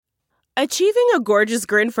Achieving a gorgeous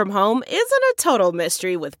grin from home isn't a total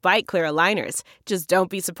mystery with Byte Clear aligners. Just don't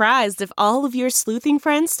be surprised if all of your sleuthing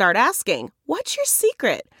friends start asking, "What's your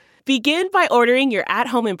secret?" Begin by ordering your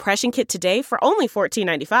at-home impression kit today for only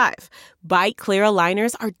 $14.95. Byte Clear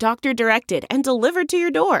aligners are doctor-directed and delivered to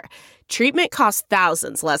your door. Treatment costs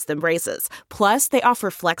thousands less than braces. Plus, they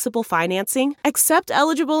offer flexible financing, accept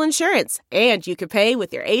eligible insurance, and you can pay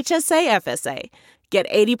with your HSA FSA. Get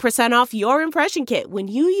 80% off your impression kit when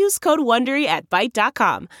you use code WONDERY at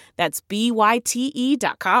Byte.com. That's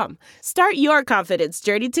BYTE.com. Start your confidence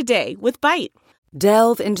journey today with Byte.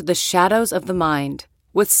 Delve into the shadows of the mind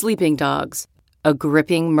with Sleeping Dogs, a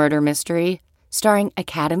gripping murder mystery starring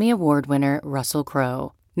Academy Award winner Russell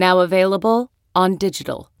Crowe. Now available on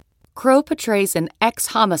digital. Crowe portrays an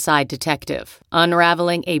ex-homicide detective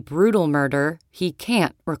unraveling a brutal murder he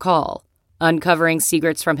can't recall. Uncovering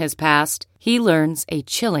secrets from his past, he learns a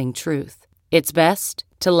chilling truth. It's best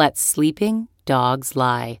to let sleeping dogs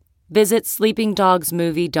lie. Visit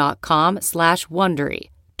sleepingdogsmovie.com/Wondery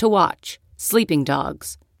to watch Sleeping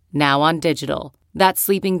Dogs, now on digital. That's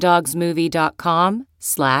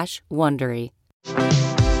sleepingdogsmovie.com/Wondery.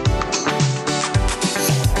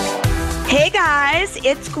 Hey guys,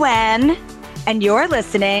 it's Gwen, and you're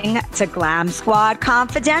listening to Glam Squad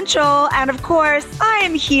Confidential. And of course, I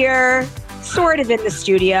am here, sort of in the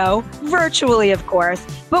studio, virtually of course,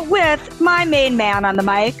 but with my main man on the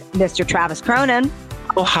mic, Mr. Travis Cronin.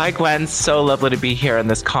 Oh, hi Gwen. So lovely to be here in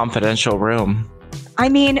this confidential room. I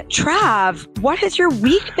mean, Trav, what has your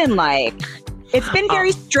week been like? It's been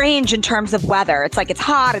very strange in terms of weather. It's like it's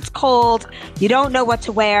hot, it's cold, you don't know what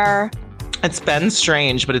to wear. It's been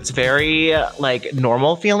strange, but it's very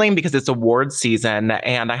normal feeling because it's award season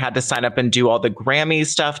and I had to sign up and do all the Grammy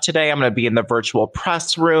stuff today. I'm going to be in the virtual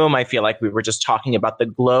press room. I feel like we were just talking about the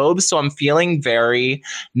Globes. So I'm feeling very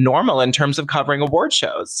normal in terms of covering award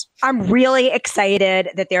shows. I'm really excited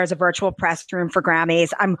that there's a virtual press room for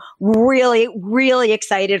Grammys. I'm really, really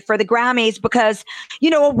excited for the Grammys because,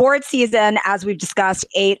 award season, as we've discussed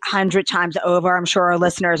 800 times over, I'm sure our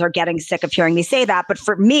listeners are getting sick of hearing me say that. But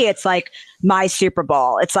for me, it's like my Super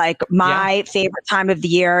Bowl. It's like my favorite time of the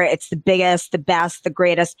year. It's the biggest, the best, the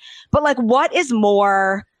greatest. But what is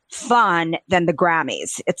more fun than the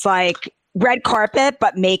Grammys? It's like red carpet,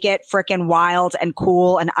 but make it freaking wild and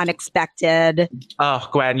cool and unexpected. Oh,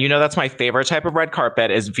 Gwen, that's my favorite type of red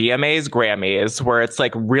carpet is VMAs, Grammys, where it's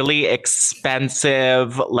really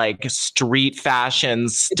expensive, street fashion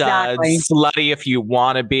studs, slutty if you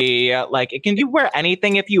want to be. It can you wear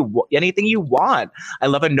anything anything you want. I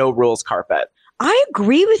love a no rules carpet. I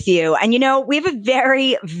agree with you. And, we have a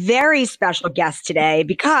very, very special guest today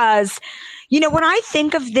because, when I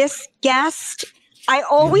think of this guest, I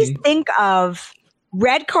always think of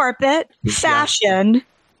red carpet, fashion,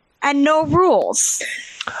 and no rules.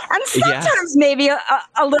 And sometimes maybe a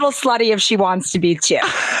little slutty if she wants to be too.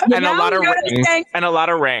 And a lot of rings. And a lot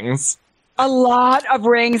of rings. A lot of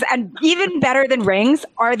rings. And even better than rings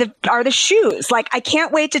are the shoes. I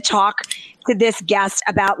can't wait to talk to this guest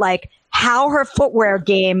about how her footwear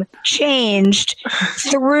game changed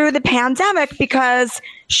through the pandemic because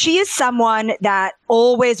she is someone that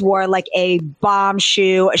always wore a bomb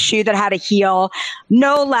shoe, a shoe that had a heel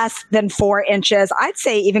no less than 4 inches. I'd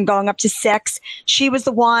say even going up to 6. She was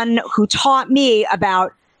the one who taught me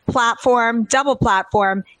about platform, double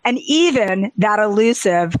platform, and even that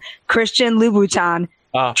elusive Christian Louboutin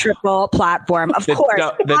triple platform. Of course.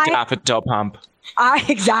 The daffodil pump.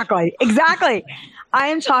 Exactly. I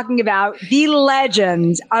am talking about the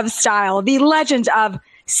legend of style, the legend of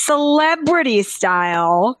celebrity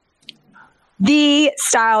style, the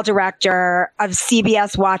style director of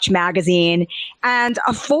CBS Watch magazine, and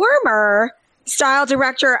a former style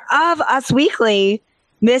director of Us Weekly,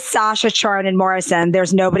 Miss Sasha Charnan Morrison.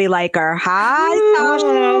 There's nobody like her. Hi,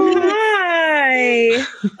 Sasha. Hi.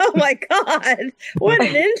 Oh my God. What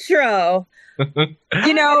an intro.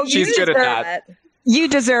 She's good at that. You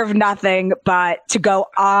deserve nothing but to go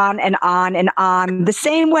on and on and on the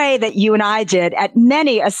same way that you and I did at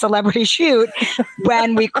many a celebrity shoot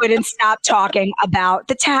when we couldn't stop talking about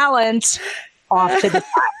the talent off to the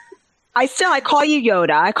side. I call you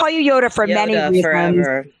Yoda. I call you Yoda for many reasons.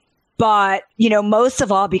 Forever. But, most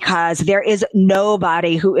of all, because there is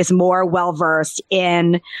nobody who is more well-versed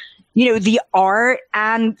in, the art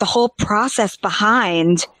and the whole process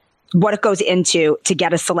behind what it goes into to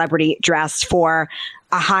get a celebrity dressed for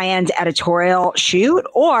a high-end editorial shoot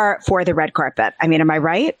or for the red carpet. I mean, am I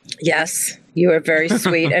right? Yes, you are very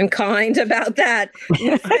sweet and kind about that.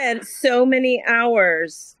 You spent so many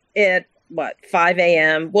hours at, 5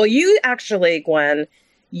 a.m.? Well, you actually, Gwen,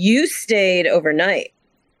 you stayed overnight.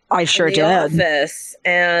 I sure in the did. office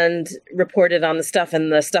and reported on the stuff,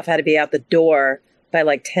 and the stuff had to be out the door by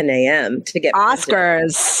like 10 a.m. to get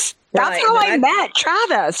Oscars. That's Right. how I met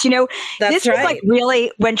Travis. That's this was like right.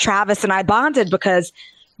 really when Travis and I bonded, because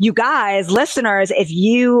you guys, listeners, if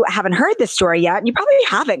you haven't heard this story yet, and you probably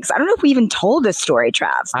haven't, because I don't know if we even told this story, Trav.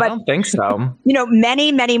 I But don't think so.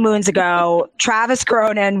 many, many moons ago, Travis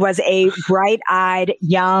Cronin was a bright-eyed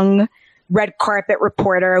young red carpet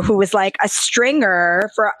reporter who was like a stringer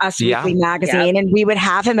for Us Weekly magazine. And we would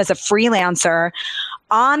have him as a freelancer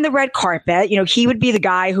on the red carpet. He would be the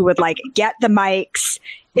guy who would like get the mics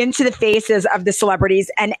into the faces of the celebrities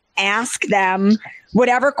and ask them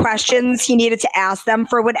whatever questions he needed to ask them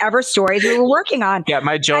for whatever stories we were working on. Get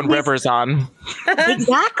my Joan Rivers on.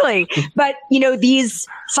 Exactly. But, these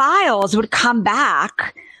files would come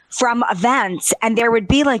back from events, and there would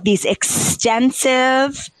be like these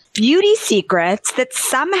extensive beauty secrets that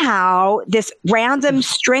somehow this random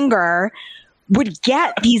stringer would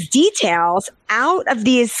get these details out of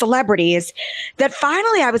these celebrities that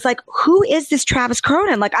finally I was like, who is this Travis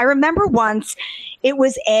Cronin? Like, I remember once it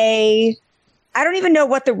was I don't even know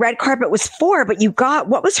what the red carpet was for, but you got,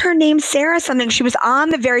 what was her name? Sarah something. She was on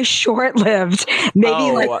the very short-lived,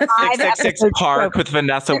 maybe like 5 666 episodes. Park with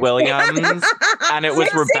Vanessa Williams, and it was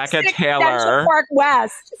Rebecca 666 Taylor. Central Park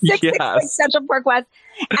West. 666 Yes. Central Park West.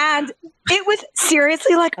 And it was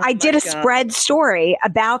seriously like, I did a spread story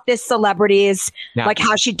about this celebrity's, like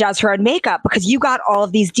how she does her own makeup, because you got all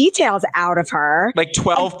of these details out of her. Like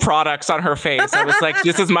 12 products on her face. I was like,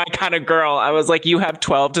 this is my kind of girl. I was like, you have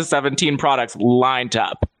 12 to 17 products lined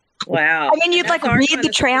up. Wow. I mean, you'd like read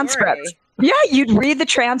the transcript. Yeah, you'd read the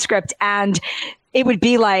transcript and it would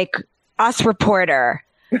be like, Us reporter.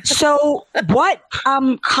 So what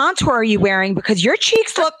contour are you wearing? Because your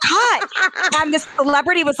cheeks look cut. And this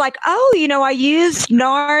celebrity was like, oh, I used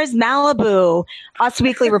NARS Malibu, Us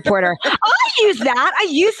Weekly reporter. I use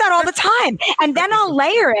that all the time. And then I'll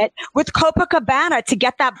layer it with Copacabana to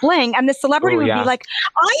get that bling. And the celebrity would be like,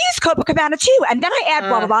 I use Copacabana too. And then I add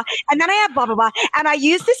blah, blah, blah. And then I add blah, blah, blah. And I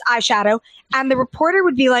use this eyeshadow. And the reporter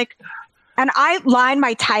would be like, and I line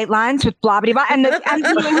my tight lines with blah, blah,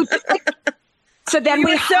 blah. So then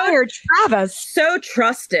we hired Travis. So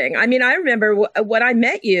trusting. I mean, I remember when I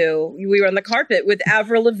met you, we were on the carpet with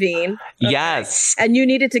Avril Lavigne. Yes. And you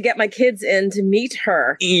needed to get my kids in to meet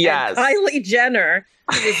her. Yes. And Kylie Jenner,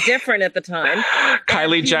 who was different at the time.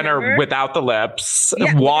 Kylie Jenner without the lips,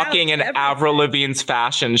 walking in Avril Lavigne's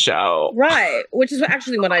fashion show. Right. Which is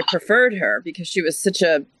actually when I preferred her, because she was such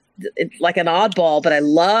like an oddball, but I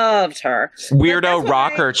loved her. Weirdo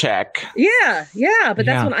rocker chick. Yeah. But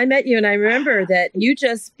that's when I met you. And I remember that you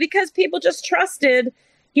because people just trusted,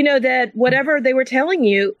 that whatever they were telling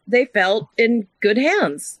you, they felt in good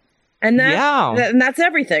hands. And and that's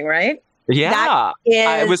everything, right? Yeah.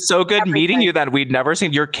 It was so good meeting you that we'd never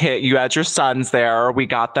seen your kid. You had your sons there. We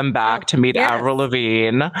got them back to meet Avril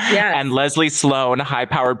Lavigne. And Leslie Sloan,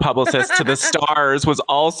 high-powered publicist to the stars, was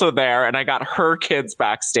also there. And I got her kids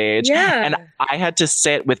backstage. Yeah. And I had to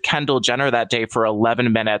sit with Kendall Jenner that day for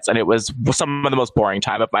 11 minutes. And it was some of the most boring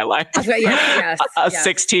time of my life. A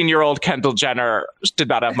 16-year-old Kendall Jenner did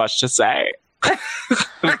not have much to say.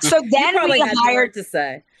 So then we hired to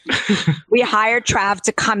say. We hired Trav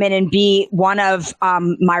to come in and be one of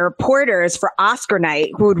my reporters for Oscar night,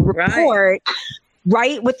 who would report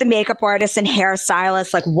right with the makeup artists and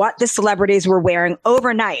hairstylists, like what the celebrities were wearing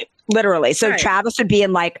overnight, literally. So Travis would be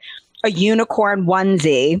in like a unicorn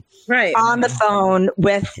onesie on the phone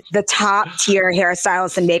with the top tier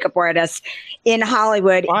hairstylists and makeup artists in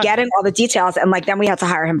Hollywood, getting all the details. And like, then we had to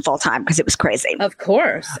hire him full time because it was crazy. Of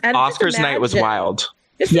course. And Oscars night was wild.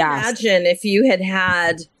 Just imagine if you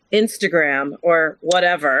had Instagram or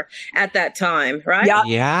whatever at that time, right?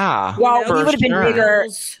 Yeah. Well, we would have been bigger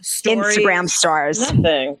Instagram stars.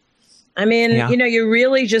 Nothing. I mean, you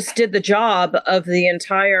really just did the job of the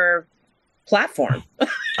entire platform.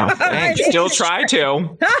 Oh, thanks. Still try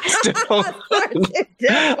to. Still.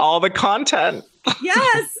 All the content.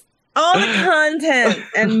 Yes. All the content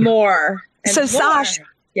and more. So, Sash,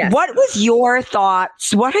 what was your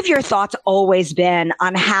thoughts? What have your thoughts always been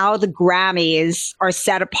on how the Grammys are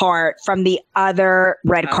set apart from the other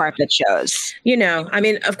red carpet shows? I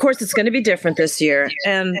mean, of course, it's going to be different this year.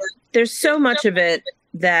 And there's so much of it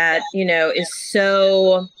that, is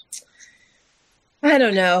so, I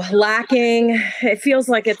don't know, lacking. It feels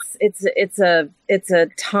like it's a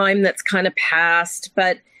time that's kind of passed,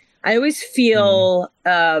 but I always feel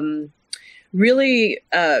really,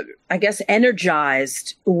 I guess,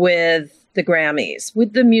 energized with the Grammys,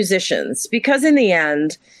 with the musicians, because in the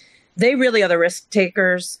end, they really are the risk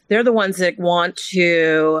takers. They're the ones that want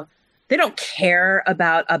to They don't care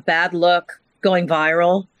about a bad look going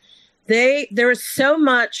viral. There is so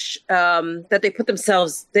much that they put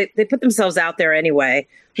themselves out there anyway,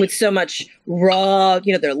 with so much raw,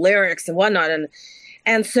 their lyrics and whatnot.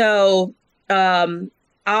 And so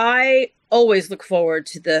I always look forward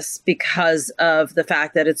to this because of the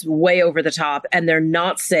fact that it's way over the top and they're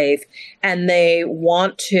not safe, and they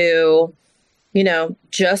want to,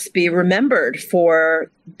 just be remembered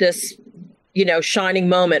for this, shining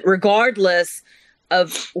moment, regardless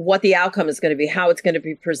of what the outcome is going to be, how it's going to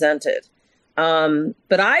be presented.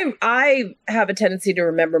 But I have a tendency to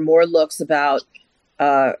remember more looks about,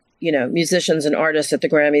 musicians and artists at the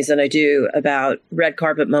Grammys than I do about red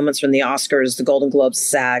carpet moments from the Oscars, the Golden Globes,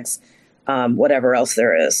 SAGs, whatever else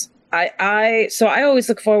there is. So I always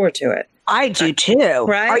look forward to it. I do too.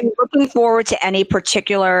 Right? Are you looking forward to any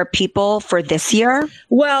particular people for this year?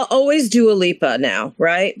 Well, always Dua Lipa now,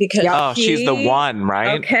 right? Because she's the one,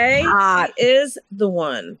 right? Okay, she is the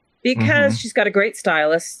one. Because she's got a great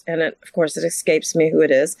stylist, and of course it escapes me who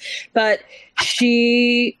it is, but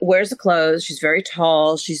she wears the clothes. She's very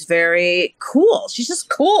tall. She's very cool. She's just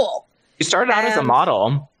cool. She started out as a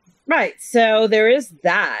model. Right. So there is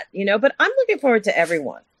that, but I'm looking forward to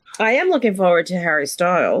everyone. I am looking forward to Harry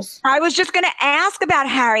Styles. I was just going to ask about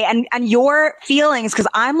Harry and your feelings, because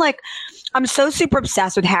I'm so super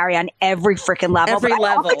obsessed with Harry on every freaking level. Every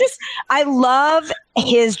level. I love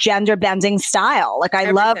his gender bending style. Like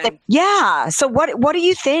I love that. Yeah. So what do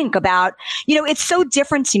you think about, it's so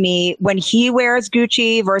different to me when he wears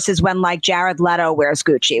Gucci versus when like Jared Leto wears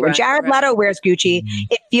Gucci. When Jared Leto wears Gucci,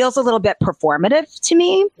 it feels a little bit performative to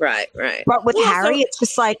me. Right. But with Harry, it's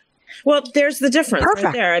just like, well, there's the difference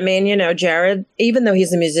right there. I mean, Jared, even though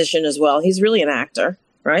he's a musician as well, he's really an actor,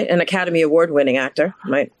 right? An Academy Award winning actor, I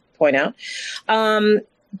might point out.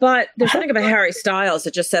 But there's something about Harry Styles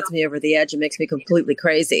that just sets me over the edge and makes me completely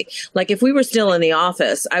crazy. Like if we were still in the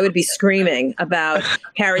office, I would be screaming about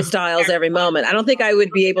Harry Styles every moment. I don't think I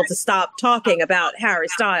would be able to stop talking about Harry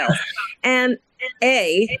Styles. And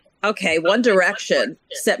One Direction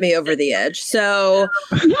set me over the edge. So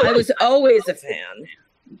I was always a fan,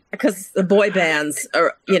 because the boy bands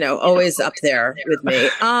are, always up there with me.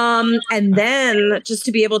 And then just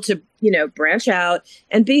to be able to, branch out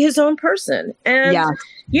and be his own person. And,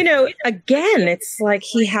 again, it's like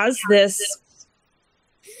he has this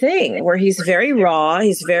thing where he's very raw.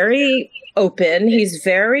 He's very open. He's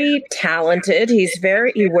very talented. He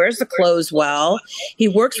wears the clothes well. He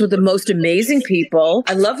works with the most amazing people.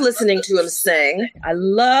 I love listening to him sing. I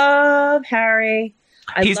love Harry.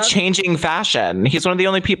 He's changing fashion. He's one of the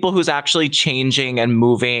only people who's actually changing and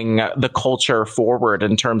moving the culture forward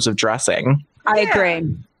in terms of dressing. I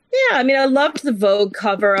agree. Yeah, I mean, I loved the Vogue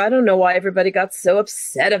cover. I don't know why everybody got so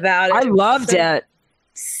upset about it. I loved it.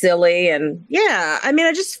 Silly. And I mean,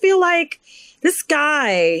 I just feel like this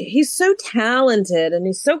guy, he's so talented and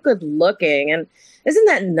he's so good looking. And isn't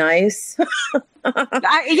that nice? Well,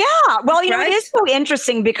 it is so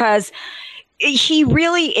interesting because he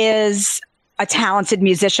really is a talented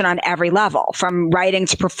musician on every level, from writing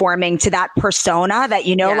to performing to that persona that,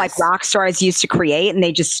 like rock stars used to create, and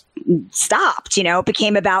they just stopped, it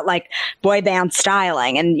became about like boy band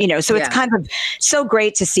styling. And, so it's kind of so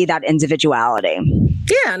great to see that individuality.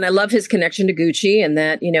 Yeah. And I love his connection to Gucci, and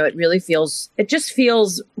that, it just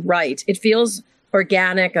feels right. It feels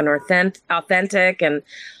organic and authentic. And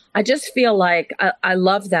I just feel like I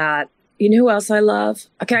love that. You know who else I love?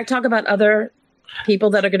 Can I talk about other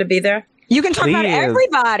people that are going to be there? You can talk about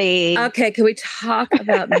everybody. Okay, can we talk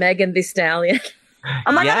about Megan Thee Stallion?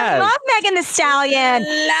 Oh my God, I love Megan Thee Stallion.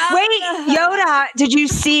 Wait, Yoda, did you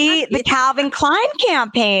see the Calvin Klein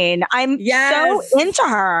campaign? I'm so into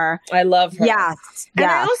her. I love her. Yes. And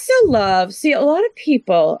I also love, a lot of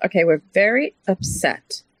people, were very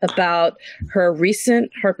upset about her recent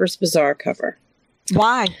Harper's Bazaar cover.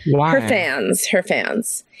 Why? Her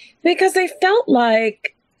fans. Because they felt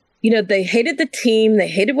like, they hated the team. They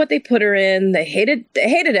hated what they put her in. They hated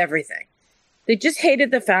everything. They just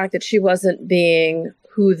hated the fact that she wasn't being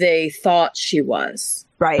who they thought she was.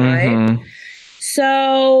 Right. Mm-hmm.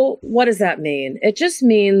 So what does that mean? It just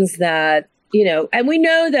means that, and we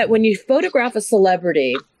know that when you photograph a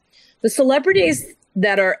celebrity, the celebrities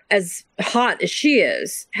that are as hot as she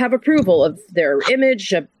is have approval of their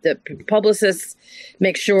image. The publicists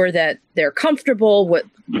make sure that they're comfortable with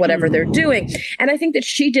whatever they're doing. And I think that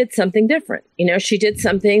she did something different. She did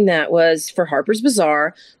something that was for Harper's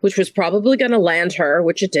Bazaar, which was probably going to land her,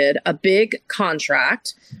 which it did, a big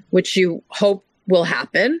contract, which you hope will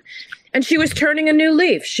happen. And she was turning a new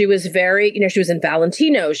leaf. She was very, she was in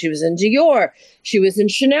Valentino, she was in Dior, she was in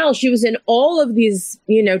Chanel, she was in all of these,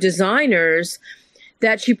 designers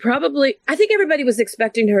that she probably, I think everybody was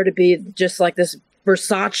expecting her to be just like this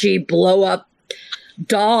Versace blow up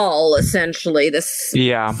doll, essentially, this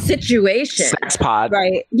situation. Sex pod.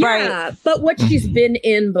 Right. Yeah. Right. But what she's been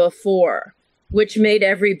in before, which made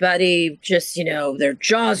everybody just, their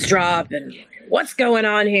jaws drop and what's going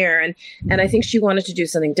on here? And I think she wanted to do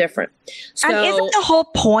something different. So, and isn't the whole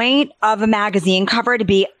point of a magazine cover to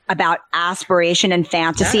be about aspiration and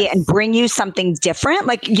fantasy and bring you something different?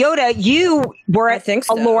 Like Yoda, you were at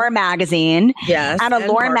Allure magazine. Yes. And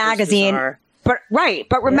Allure magazine. But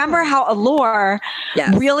remember how Allure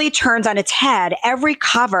really turns on its head. Every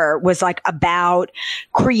cover was like about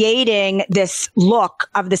creating this look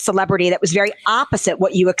of the celebrity that was very opposite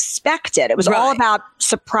what you expected. It was all about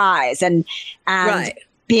surprise and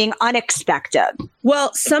being unexpected.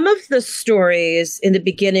 Well, some of the stories in the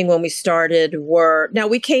beginning when we started now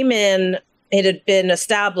we came in, it had been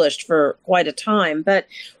established for quite a time, but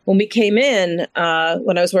when we came in,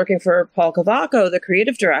 when I was working for Paul Cavaco, the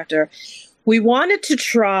creative director, we wanted to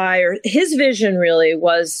try, or his vision really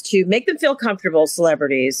was to make them feel comfortable,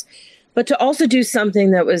 celebrities, but to also do something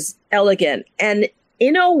that was elegant and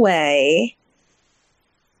in a way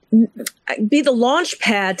be the launch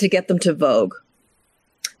pad to get them to Vogue.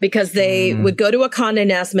 Because they would go to a Condé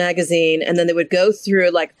Nast magazine and then they would go through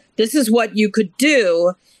like, this is what you could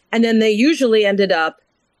do. And then they usually ended up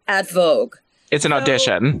at Vogue. It's an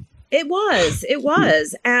audition. It was.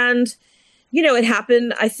 And it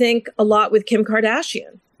happened, I think, a lot with Kim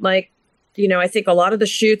Kardashian. Like, I think a lot of the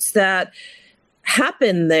shoots that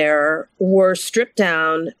happened there were stripped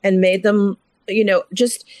down and made them,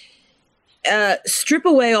 just strip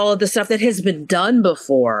away all of the stuff that has been done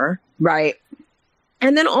before. Right.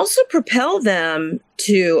 And then also propel them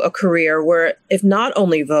to a career where, if not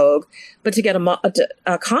only Vogue, but to get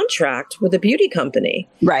a contract with a beauty company.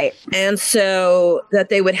 Right. And so that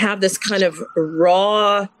they would have this kind of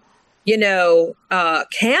raw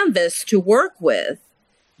canvas to work with,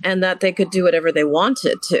 and that they could do whatever they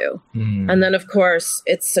wanted to. And then, of course,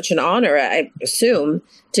 it's such an honor, I assume,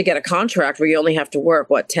 to get a contract where you only have to work,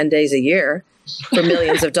 10 days a year for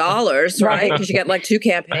millions of dollars, right? Because you get like 2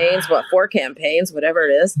 campaigns, 4 campaigns, whatever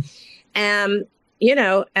it is. And,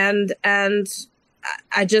 and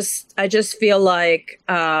I just feel like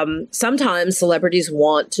sometimes celebrities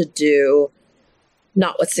want to do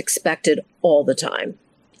not what's expected all the time.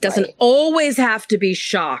 Doesn't always have to be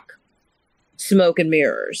shock, smoke and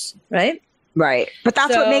mirrors, right? Right. But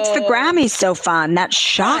that's what makes the Grammys so fun, that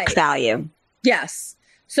shock value. Yes.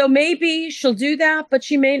 So maybe she'll do that, but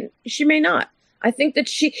she may not. I think that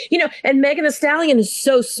she, and Megan Thee Stallion is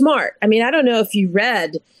so smart. I mean, I don't know if you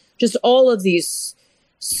read just all of these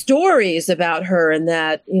stories about her and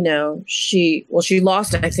that, she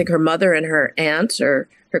lost, I think, her mother and her aunt or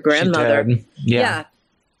her grandmother. Yeah.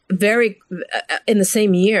 Very in the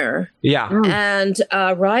same year. Yeah. And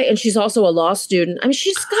and she's also a law student. I mean,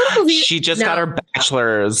 she's got to believe she just got her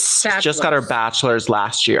bachelor's. Just got her bachelor's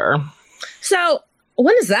last year. So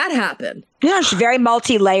when does that happen? Yeah, she's a very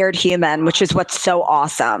multi-layered human, which is what's so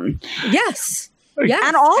awesome. Yes.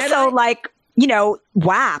 And also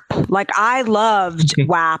WAP. Like I loved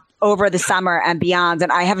WAP over the summer and beyond.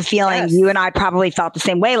 And I have a feeling you and I probably felt the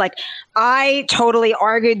same way. Like I totally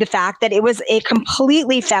argued the fact that it was a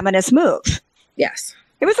completely feminist move. Yes.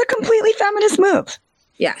 It was a completely feminist move.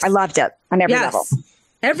 Yes. I loved it on every level.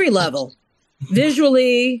 Every level.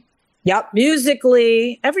 Visually. Yep.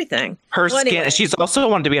 Musically, everything. Her skin. Anyway. She's also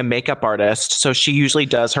wanted to be a makeup artist, so she usually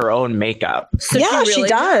does her own makeup. So she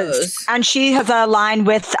does. And she has a line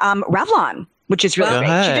with Revlon, which is really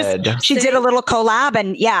great. She did a little collab,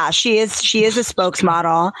 and she is a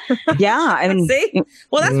spokesmodel. Yeah, I mean, see,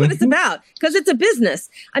 well, that's what it's about, because it's a business.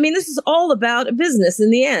 I mean, this is all about a business in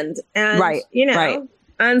the end, and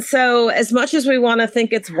and so as much as we want to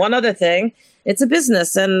think it's one other thing, it's a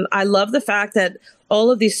business, and I love the fact that all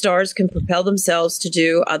of these stars can propel themselves to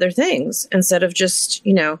do other things instead of just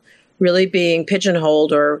really being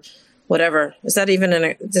pigeonholed or whatever. Is that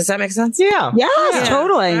even does that make sense? Yeah. Yes,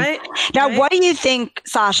 totally. Right? Now, what do you think,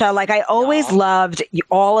 Sasha? Like, I always loved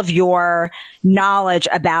all of your knowledge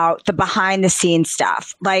about the behind the scenes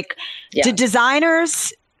stuff. Like, do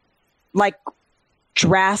designers like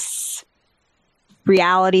dress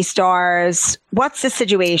reality stars? What's the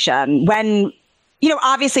situation when,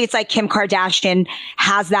 obviously it's like Kim Kardashian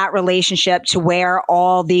has that relationship to wear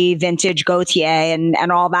all the vintage Gaultier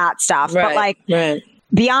and all that stuff. But like,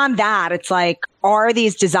 beyond that, it's like, are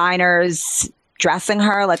these designers dressing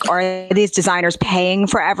her? Like, are these designers paying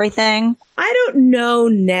for everything? I don't know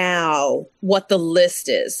now what the list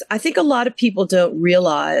is. I think a lot of people don't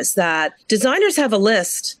realize that designers have a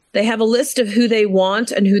list. They have a list of who they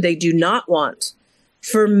want and who they do not want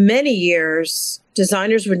for many years,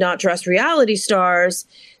 designers would not dress reality stars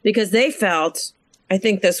because they felt, I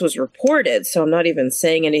think this was reported, so I'm not even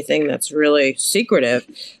saying anything that's really secretive,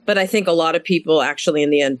 but I think a lot of people actually in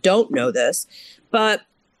the end don't know this. But,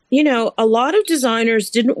 you know, a lot of designers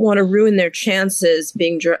didn't want to ruin their chances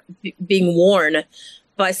being worn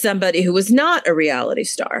by somebody who was not a reality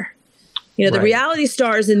star. You know, the reality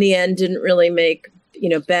stars in the end didn't really make, you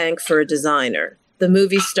know, bank for a designer. The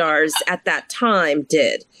movie stars at that time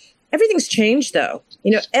did. Everything's changed, though.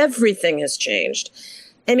 You know, everything has changed.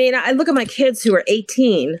 I mean, I look at my kids who are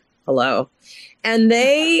 18, hello, and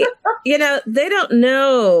they, you know, they don't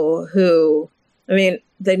know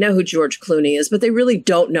they know who George Clooney is, but they really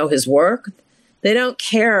don't know his work. They don't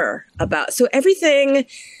care about, so everything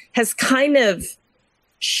has kind of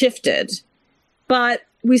shifted, but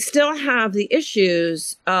we still have the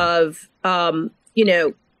issues of, you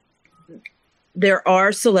know, there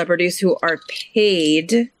are celebrities who are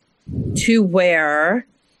paid to wear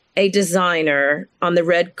a designer on the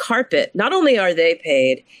red carpet. Not only are they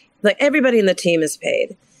paid, like everybody in the team is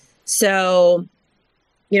paid. So,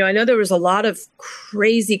 you know, I know there was a lot of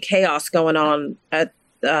crazy chaos going on at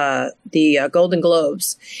the Golden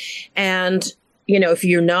Globes. And, you know, if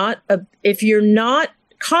you're not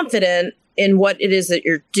confident in what it is that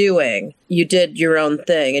you're doing, you did your own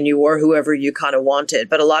thing and you wore whoever you kind of wanted.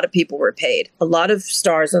 But a lot of people were paid. A lot of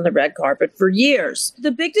stars on the red carpet for years.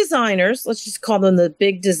 The big designers, let's just call them the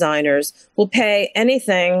big designers, will pay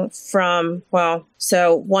anything from, well,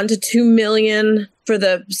 so 1 to 2 million for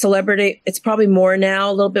the celebrity. It's probably more now,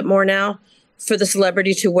 a little bit more now, for the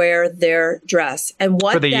celebrity to wear their dress. And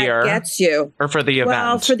what for the that year, gets you. Or for the event?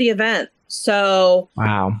 Well, for the event. So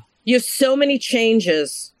wow, you have so many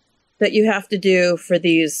changes that you have to do for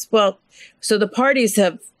these. Well, so the parties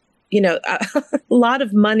have, you know, a lot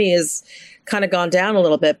of money has kind of gone down a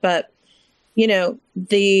little bit, but, you know,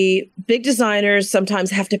 the big designers sometimes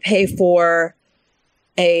have to pay for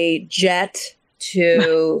a jet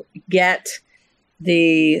to get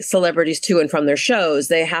the celebrities to and from their shows.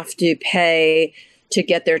 They have to pay to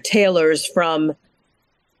get their tailors from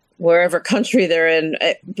wherever country they're in.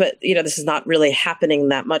 But, you know, this is not really happening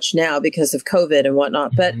that much now because of COVID and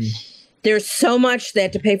whatnot. But there's so much they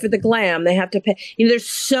have to pay for the glam. They have to pay, you know, there's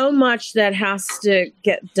so much that has to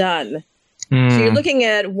get done. So you're looking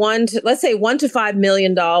at let's say $1 to $5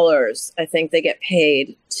 million. I think they get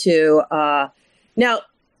paid to, now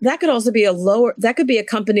that could also be that could be a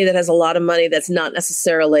company that has a lot of money. That's not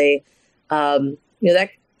necessarily, that's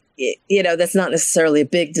not necessarily a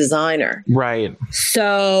big designer. Right.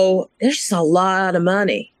 So there's just a lot of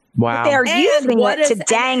money. Wow. But they're using it to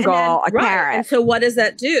dangle a carrot. And so what does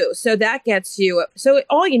that do? So that gets you, so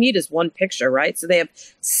all you need is one picture, right? So they have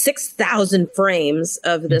 6,000 frames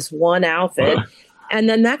of this one outfit, and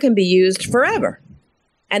then that can be used forever.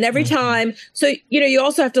 And every time, so, you know, you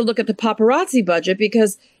also have to look at the paparazzi budget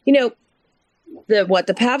because, you know,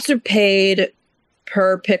 the paps are paid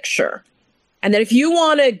per picture. And then if you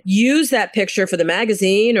want to use that picture for the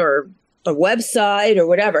magazine or a website or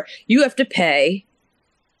whatever, you have to pay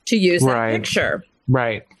to use that picture.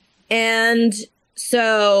 Right. And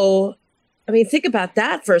so, I mean, think about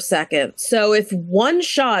that for a second. So if one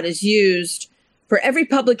shot is used for every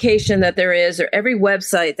publication that there is or every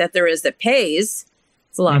website that there is that pays,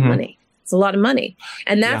 it's a lot of money. It's a lot of money.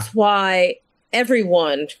 And that's why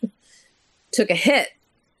everyone took a hit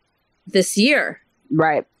this year.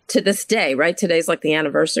 Right. To this day, right? Today's like the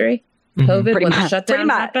anniversary. COVID, when the shutdown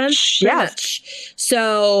happened. Yes.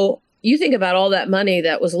 So you think about all that money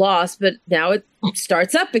that was lost, but now it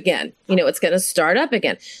starts up again. You know, it's going to start up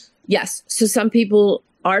again. Yes. So some people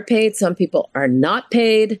are paid. Some people are not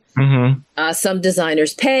paid. Some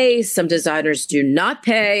designers pay. Some designers do not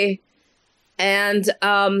pay. And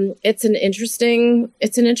it's an interesting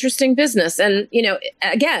business. And, you know,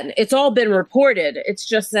 again, it's all been reported. It's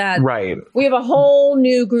just that we have a whole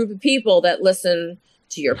new group of people that listen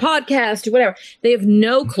to your podcast or whatever. They have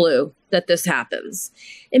no clue that this happens.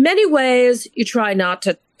 In many ways, you try not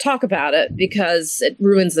to talk about it because it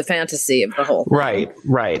ruins the fantasy of the whole thing.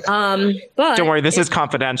 Right. But don't worry, this is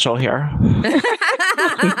confidential here. But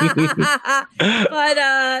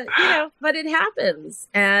it happens.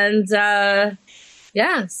 And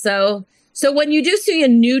so when you do see a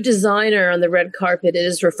new designer on the red carpet, it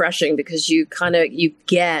is refreshing because you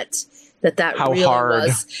get how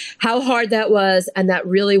hard that was. And that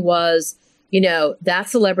really was, you know, that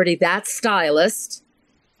celebrity, that stylist,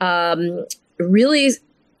 really,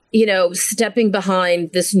 you know, stepping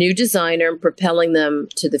behind this new designer and propelling them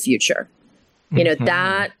to the future. You know,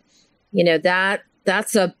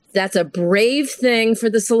 that's a brave thing for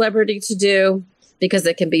the celebrity to do because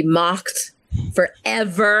it can be mocked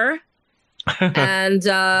forever. and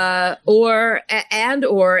or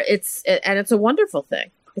it's a wonderful thing.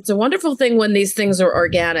 It's a wonderful thing when these things are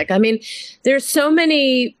organic. I mean, there's so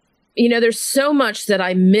many, there's so much that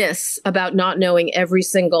I miss about not knowing every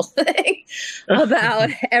single thing about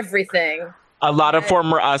everything. A lot of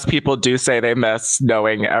former Us people do say they miss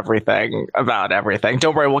knowing everything about everything.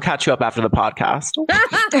 Don't worry, we'll catch you up after the podcast.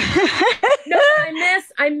 No,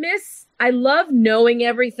 I love knowing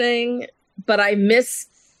everything, but I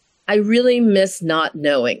really miss not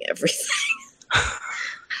knowing everything.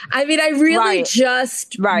 I mean, I really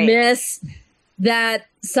just miss that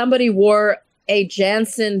somebody wore a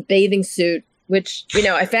Janssen bathing suit, which,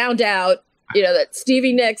 I found out, that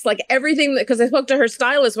Stevie Nicks, like everything, because I spoke to her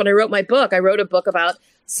stylist when I wrote my book. I wrote a book about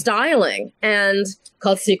styling and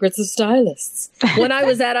called Secrets of Stylists. When I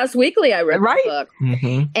was at Us Weekly, I wrote the book.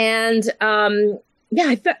 Mm-hmm. And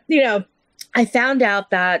I found out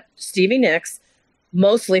that Stevie Nicks,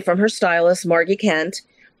 mostly from her stylist, Margie Kent,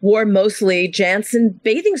 wore mostly Janssen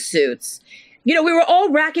bathing suits. We were all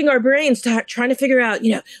racking our brains trying to figure out,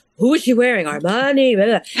 who was she wearing? Armani,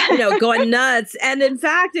 blah, blah, going nuts. And in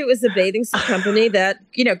fact, it was a bathing suit company that,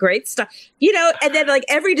 great stuff, and then like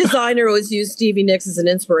every designer always used Stevie Nicks as an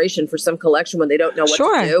inspiration for some collection when they don't know what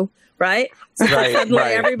to do. Right. So suddenly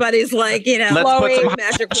everybody's like, let's put some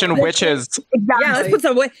fashion witches. Exactly. Yeah, let's put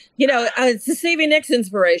some, it's the Stevie Nicks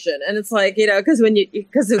inspiration. And it's like, because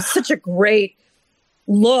it was such a great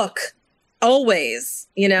look always,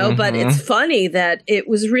 but it's funny that it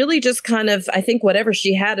was really just kind of, I think, whatever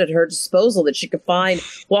she had at her disposal that she could find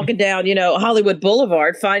walking down, Hollywood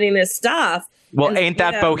Boulevard, finding this stuff. Well, and, ain't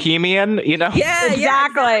that bohemian, Yeah,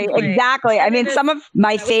 exactly. I mean, some of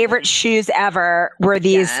my favorite shoes ever were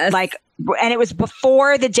these and it was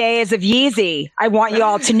before the days of Yeezy. I want you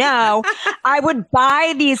all to know, I would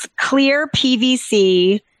buy these clear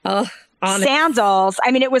PVC sandals.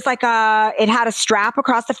 I mean, it was like it had a strap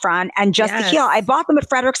across the front and just the heel. I bought them at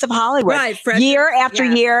Fredericks of Hollywood year after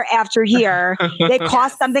year after year. They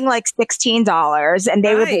cost something like $16 and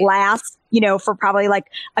they would last, for probably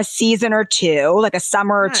like a season or two, like a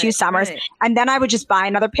summer or 2 summers. And then I would just buy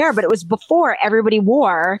another pair, but it was before everybody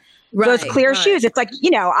wore those clear shoes. It's like,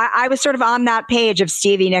 I was sort of on that page of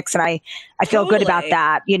Stevie Nicks and I feel good about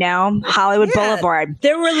that, Hollywood Boulevard.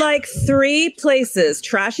 There were like 3 places,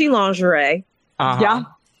 Trashy Lingerie. Yeah.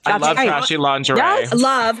 I love Trashy Lingerie. Yes.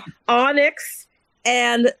 Love Onyx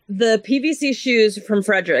and the PVC shoes from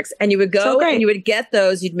Fredericks. And you would go and you would get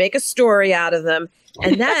those, you'd make a story out of them.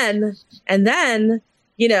 And then, then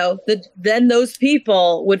those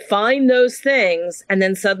people would find those things and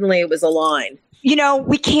then suddenly it was a line.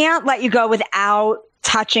 We can't let you go without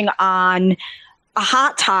touching on a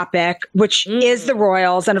hot topic, which is the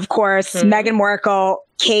royals. And of course, Meghan Markle,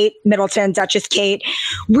 Kate Middleton, Duchess Kate.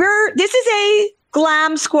 This is a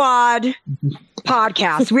Glam Squad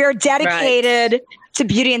podcast. We are dedicated to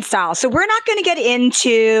beauty and style. So we're not going to get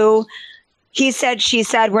into he said, she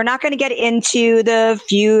said. We're not going to get into the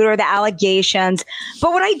feud or the allegations.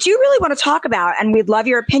 But what I do really want to talk about, and we'd love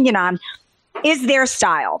your opinion on, is their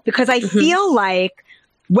style. Because I feel like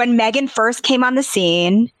when Meghan first came on the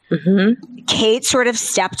scene, Kate sort of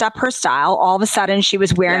stepped up her style. All of a sudden, she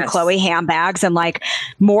was wearing Chloe handbags and like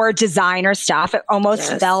more designer stuff. It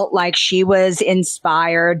almost felt like she was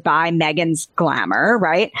inspired by Meghan's glamour,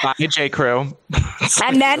 right? By J. Crew.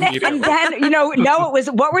 and then, it was,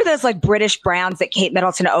 what were those like British brands that Kate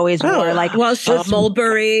Middleton always wore? Like,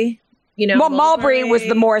 Mulberry. Mulberry was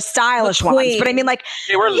the more stylish ones, but I mean, like,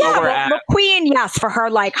 they were lower at. McQueen, yes, for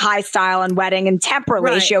her like high style and wedding, and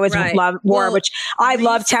Temperley, she always wore, which I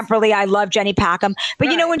love Temperley. I love Jenny Packham, but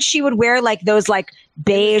when she would wear like those like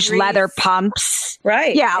beige leather pumps,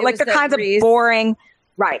 like the kinds of boring,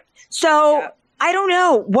 So I don't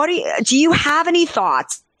know. What do you have any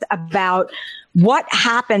thoughts about what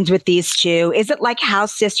happens with these two? Is it like how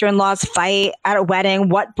sister-in-laws fight at a wedding?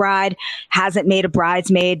 What bride hasn't made a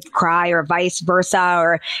bridesmaid cry, or vice versa?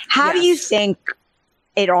 Or how do you think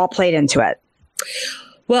it all played into it?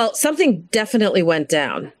 Well, something definitely went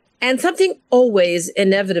down. And something always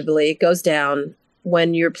inevitably goes down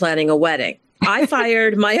when you're planning a wedding. I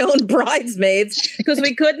fired my own bridesmaids because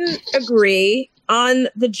we couldn't agree on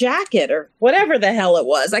the jacket or whatever the hell it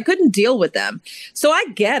was. I couldn't deal with them. So I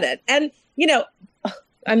get it. And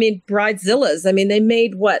I mean, Bridezillas, I mean, they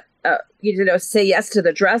made Say Yes to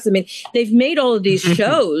the Dress. I mean, they've made all of these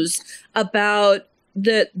shows about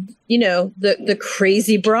the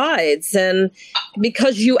crazy brides. And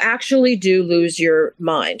because you actually do lose your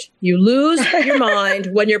mind. You lose your mind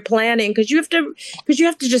when you're planning because you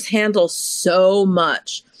have to just handle so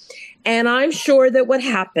much. And I'm sure that what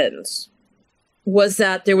happens was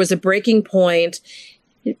that there was a breaking point.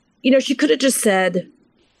 You know, she could have just said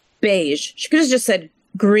beige. She could have just said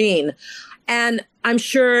green. And I'm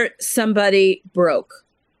sure somebody broke,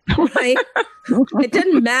 right? It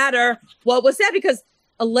didn't matter what was said because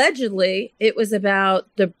allegedly it was about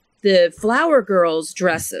the Flower Girls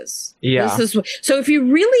dresses. Yeah. So if you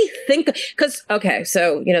really think, because, okay,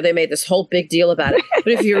 so, you know, they made this whole big deal about it.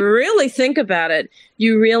 But if you really think about it,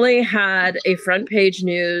 you really had a front page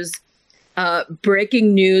news,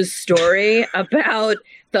 breaking news story about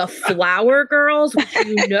the Flower Girls, which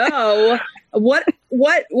you know, what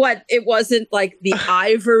it wasn't like the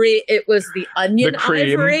ivory, it was the onion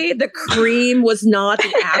ivory. The cream was not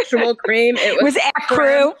the actual cream. It was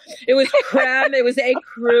ecru. It was creme. It was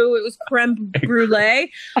ecru. It was creme brulee.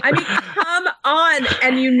 I mean, come on.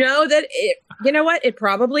 And you know that you know what? It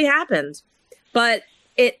probably happened, but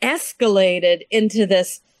it escalated into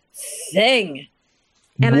this thing.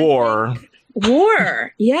 And War.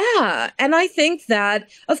 War. Yeah. And I think that,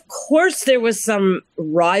 of course, there was some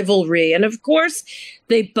rivalry. And of course,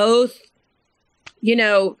 they both, you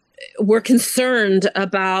know, were concerned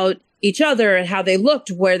about each other and how they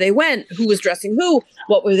looked, where they went, who was dressing who,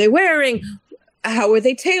 what were they wearing, how were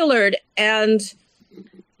they tailored. And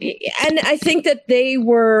I think that they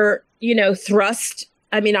were, you know, thrust.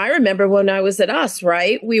 I mean, I remember when I was at US,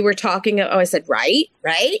 right? We were talking. Oh, I said, right.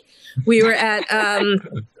 We were at,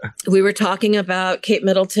 we were talking about Kate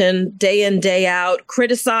Middleton day in, day out,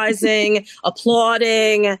 criticizing,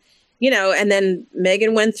 applauding, you know, and then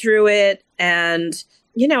Meghan went through it. And,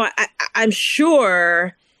 you know, I'm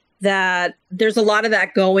sure that there's a lot of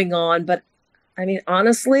that going on. But I mean,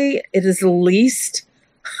 honestly, it is the least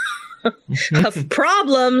of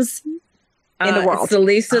problems in the world. It's the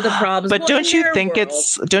least of the problems. But don't you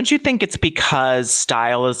think it's because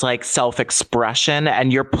style is like self-expression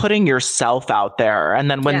and you're putting yourself out there,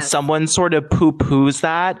 and then when someone sort of poo-poos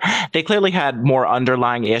that, they clearly had more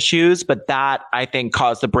underlying issues, but that I think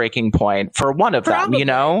caused the breaking point for one of them, you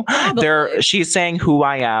know? She's saying who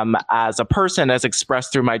I am as a person as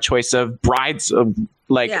expressed through my choice of brides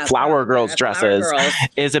Flower Girls dresses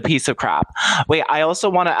is a piece of crap. Wait, I also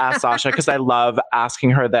want to ask Sasha, because I love asking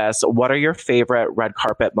her this. What are your favorite red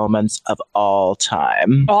carpet moments of all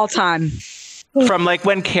time? All time. From like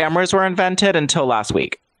when cameras were invented until last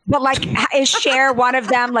week. But like, is Cher one of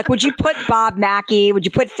them? Like, would you put Bob Mackie? Would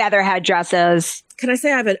you put featherhead dresses? Can I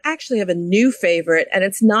say I actually have a new favorite, and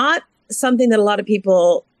it's not something that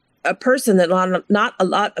a person that not a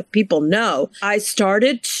lot of people know. I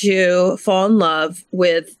started to fall in love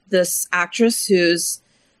with this actress who's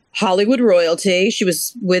Hollywood royalty. She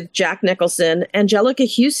was with Jack Nicholson. Angelica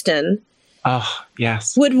Houston. Oh,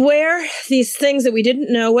 yes. Would wear these things that we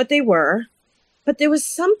didn't know what they were, but there was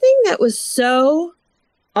something that was so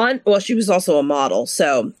well, she was also a model.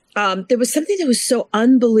 So there was something that was so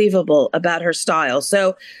unbelievable about her style.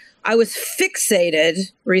 So I was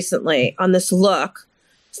fixated recently on this look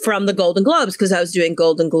from the Golden Globes, because I was doing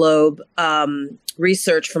Golden Globe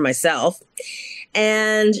research for myself.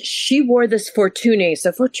 And she wore this Fortuny.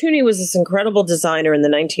 So Fortuny was this incredible designer in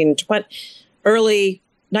the early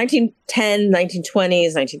 1910s,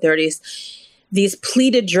 1920s, 1930s. These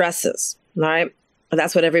pleated dresses, right?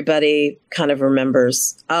 That's what everybody kind of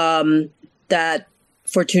remembers that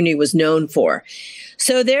Fortuny was known for.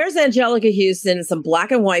 So there's Angelica Houston in some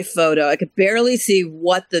black and white photo. I could barely see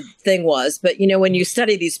what the thing was. But, you know, when you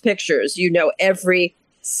study these pictures, you know every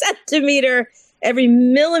centimeter, every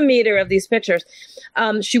millimeter of these pictures.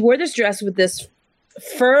 She wore this dress with this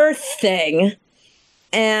fur thing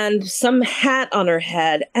and some hat on her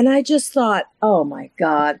head. And I just thought, oh, my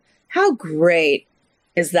God, how great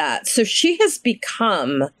is that? So she has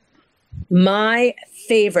become my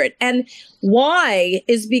favorite. And why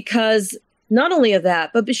is because not only of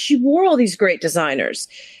that, but she wore all these great designers.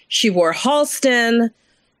 She wore Halston,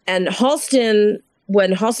 and Halston,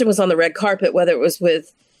 when Halston was on the red carpet, whether it was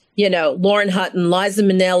with, you know, Lauren Hutton, Liza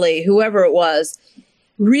Minnelli, whoever it was,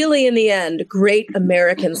 really in the end, great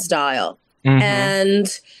American style. Mm-hmm.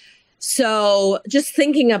 And so just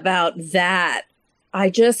thinking about that, I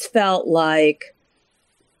just felt like,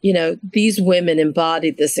 you know, these women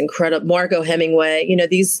embodied this incredible, Margot Hemingway, you know,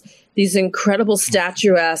 these incredible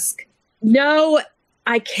statuesque. No,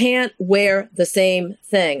 I can't wear the same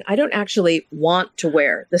thing. I don't actually want to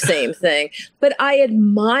wear the same thing, but I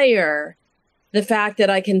admire the fact that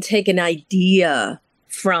I can take an idea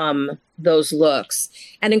from those looks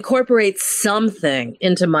and incorporate something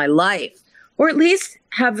into my life, or at least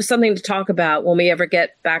have something to talk about when we ever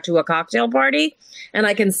get back to a cocktail party. And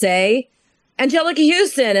I can say, Angelica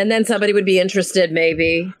Houston, and then somebody would be interested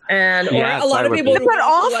maybe. And or Yes, a lot I of would people be. would But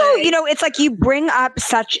walk also, away. you know, it's like you bring up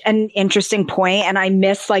such an interesting point, and I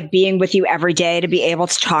miss like being with you every day to be able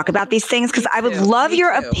to talk about these things, because I would love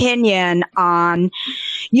your opinion on,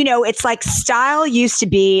 you know, it's like style used to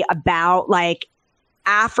be about like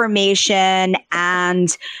affirmation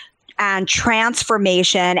and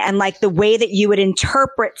transformation and like the way that you would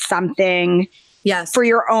interpret something Yes. for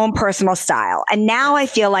your own personal style. And now I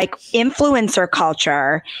feel like influencer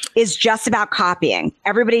culture is just about copying.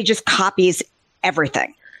 Everybody just copies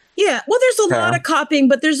everything. Yeah. Well, there's a lot of copying,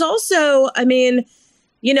 but there's also, I mean,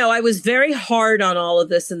 you know, I was very hard on all of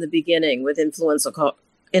this in the beginning with influencer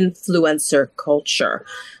culture.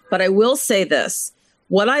 But I will say this.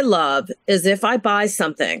 What I love is if I buy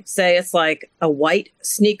something, say it's like a white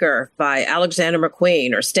sneaker by Alexander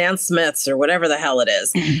McQueen or Stan Smith's or whatever the hell it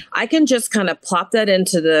is, I can just kind of plop that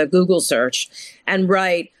into the Google search and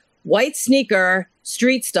write white sneaker,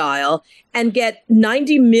 street style, and get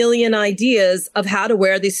 90 million ideas of how to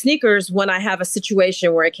wear these sneakers when I have a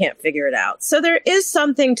situation where I can't figure it out. So there is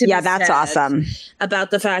something to be that's said awesome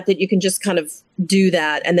about the fact that you can just kind of do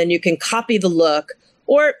that and then you can copy the look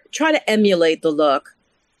or try to emulate the look.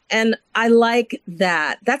 And I like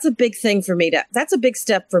that. That's a big thing for me that's a big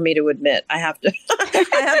step for me to admit. I have to,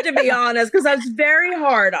 I have to be honest, because I was very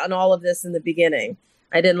hard on all of this in the beginning.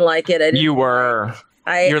 I didn't like it. You were.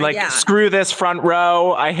 You're like, screw this front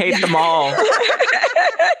row. I hate them all.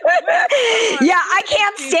 Yeah, I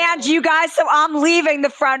can't stand you guys, so I'm leaving the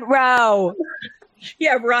front row.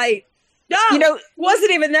 Yeah, right. No, you know, it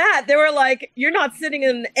wasn't even that. They were like, you're not sitting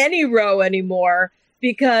in any row anymore,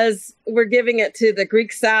 because we're giving it to the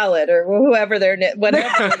Greek salad or whoever whatever their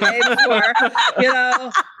names were, you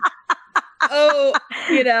know. Oh,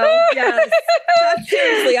 you know, yes.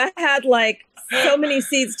 Seriously, I had like so many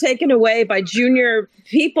seats taken away by junior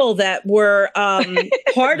people that were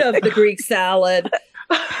part of the Greek salad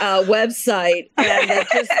website, and it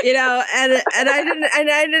just, you know, and I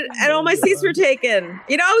didn't, and all my seats were taken.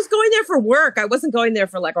 You know, I was going there for work. I wasn't going there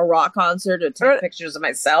for like a rock concert or take pictures of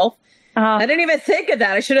myself. I didn't even think of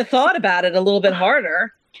that. I should have thought about it a little bit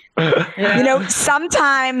harder. You know,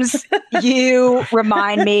 sometimes you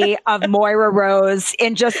remind me of Moira Rose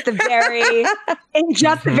in just the very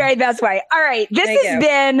best way. All right. This has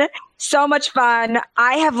been so much fun.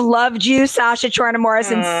 I have loved you, Sasha Chorna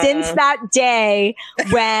Morrison, since that day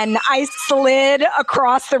when I slid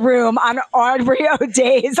across the room on Audrey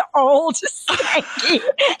O'Day's old skanky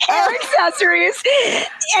hair accessories.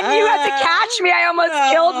 And you had to catch me. I almost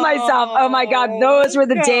killed myself. Oh my God. Those were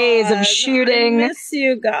the days of shooting. I miss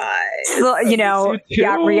you guys. You know,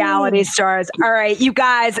 reality stars. All right, you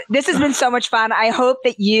guys, this has been so much fun. I hope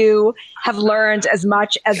that you have learned as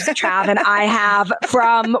much as Trav and I have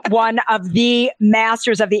from one of the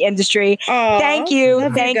masters of the industry. Thank you.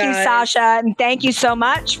 Thank you, Sasha. And thank you so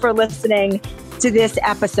much for listening to this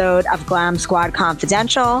episode of Glam Squad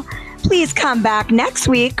Confidential. Please come back next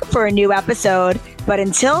week for a new episode. But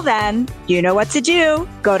until then, you know what to do.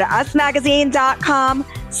 Go to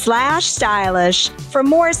usmagazine.com/stylish for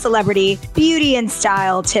more celebrity beauty and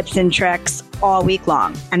style tips and tricks all week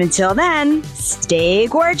long. And until then, stay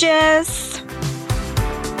gorgeous.